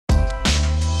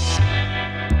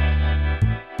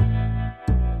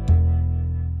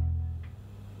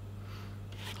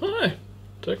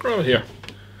Tech Rabbit here.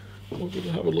 We're going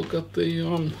to have a look at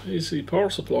the AC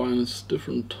power supply and its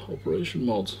different operation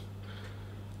modes.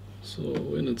 So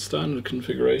in its standard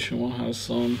configuration, one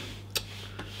has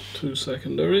two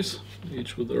secondaries,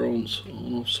 each with their own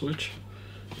on-off switch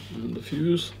and the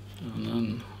fuse, and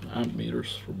then amp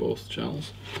meters for both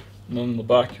channels. And then in the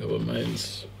back you have a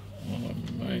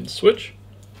main switch.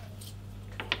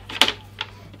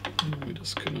 And we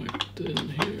just connect in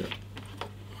here.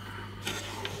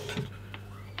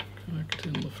 Connect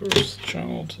in the first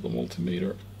channel to the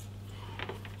multimeter.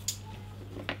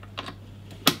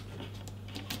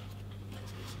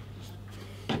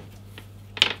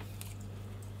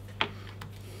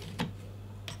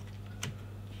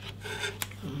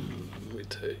 And we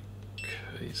take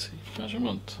AC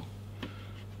measurement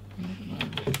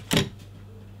and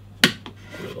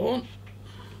put it on.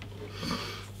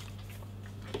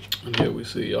 And here we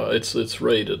see it's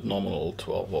rated nominal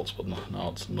 12 volts, but now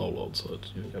it's no load, so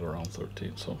you get around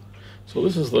 13. So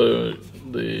this is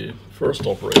the first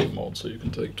operating mode. So you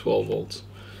can take 12 volts,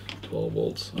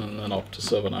 and then up to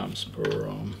 7 amps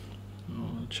per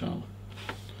channel.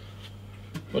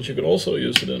 But you can also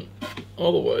use it in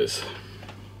other ways.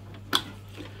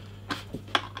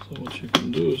 So what you can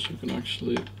do is you can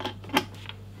actually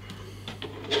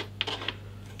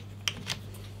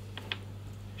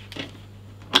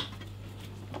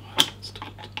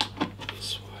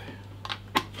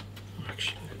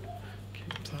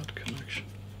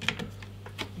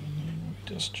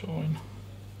just join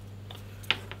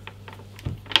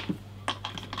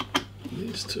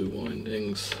these two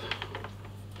windings,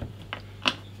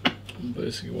 and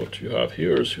basically what you have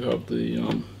here is you have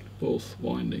the both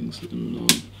windings in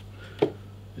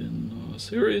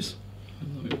series,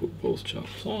 and then we put both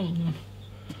channels on and then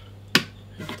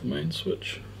hit the main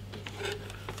switch,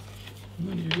 and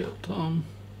then you get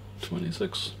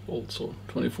 26 volts or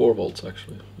 24 volts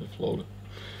actually if loaded.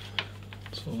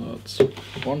 So that's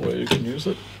one way you can use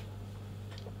it.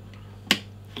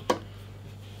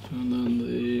 And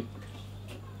then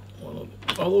one of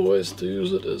the other ways to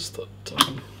use it is that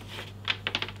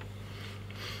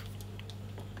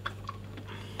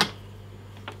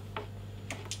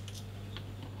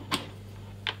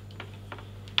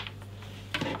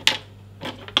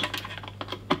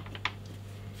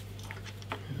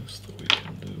we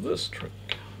can do this trick.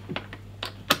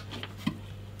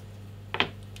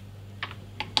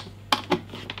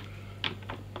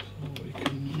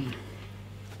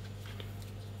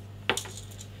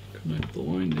 Connect the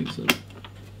windings in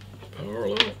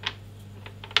parallel.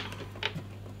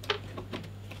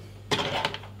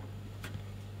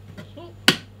 So,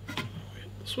 we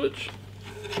hit the switch.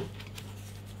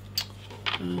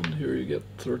 And here you get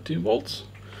 13 volts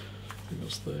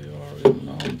because they are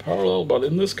in parallel, but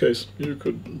in this case you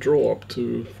could draw up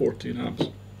to 14 amps,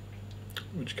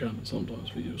 which can sometimes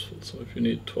be useful. So if you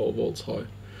need 12 volts high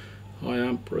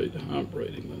amp rating,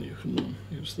 then you can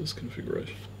use this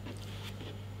configuration.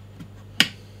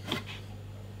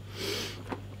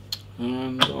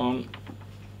 And on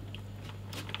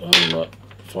the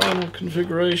final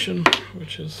configuration,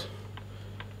 which is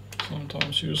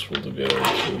sometimes useful to be able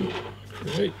to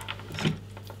create,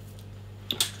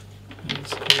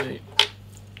 is a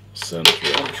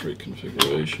center entry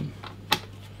configuration.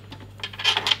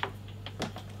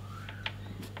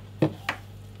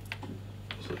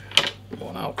 So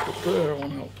one output there,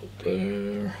 one output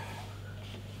there.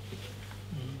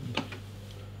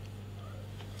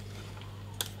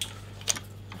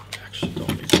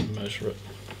 Measure it.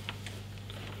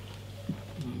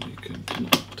 And you can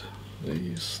connect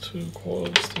these two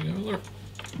coils together,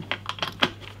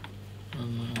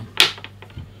 and then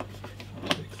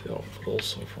take the output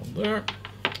also from there.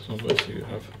 So basically you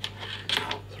have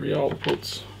three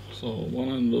outputs. So one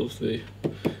end of the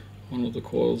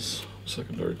coils,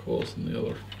 secondary coils, and the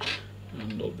other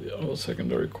end of the other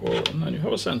secondary coil, and then you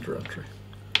have a center entry.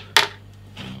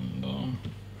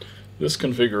 This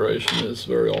configuration is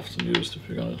very often used if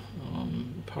you're going to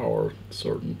power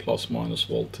certain plus minus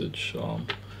voltage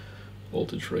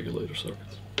regulator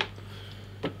circuits.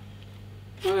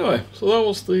 Anyway, so that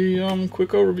was the quick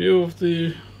overview of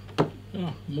the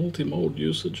multi-mode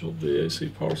usage of the AC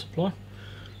power supply.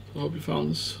 So I hope you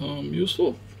found this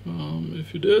useful.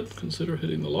 If you did, consider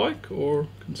hitting the like or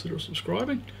consider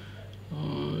subscribing.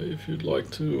 If you'd like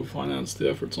to finance the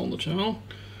efforts on the channel,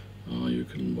 you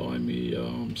can buy me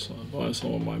buy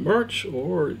some of my merch,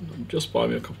 or just buy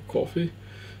me a cup of coffee.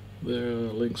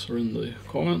 The links are in the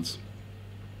comments.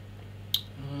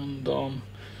 And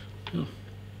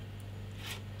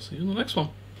see you in the next one.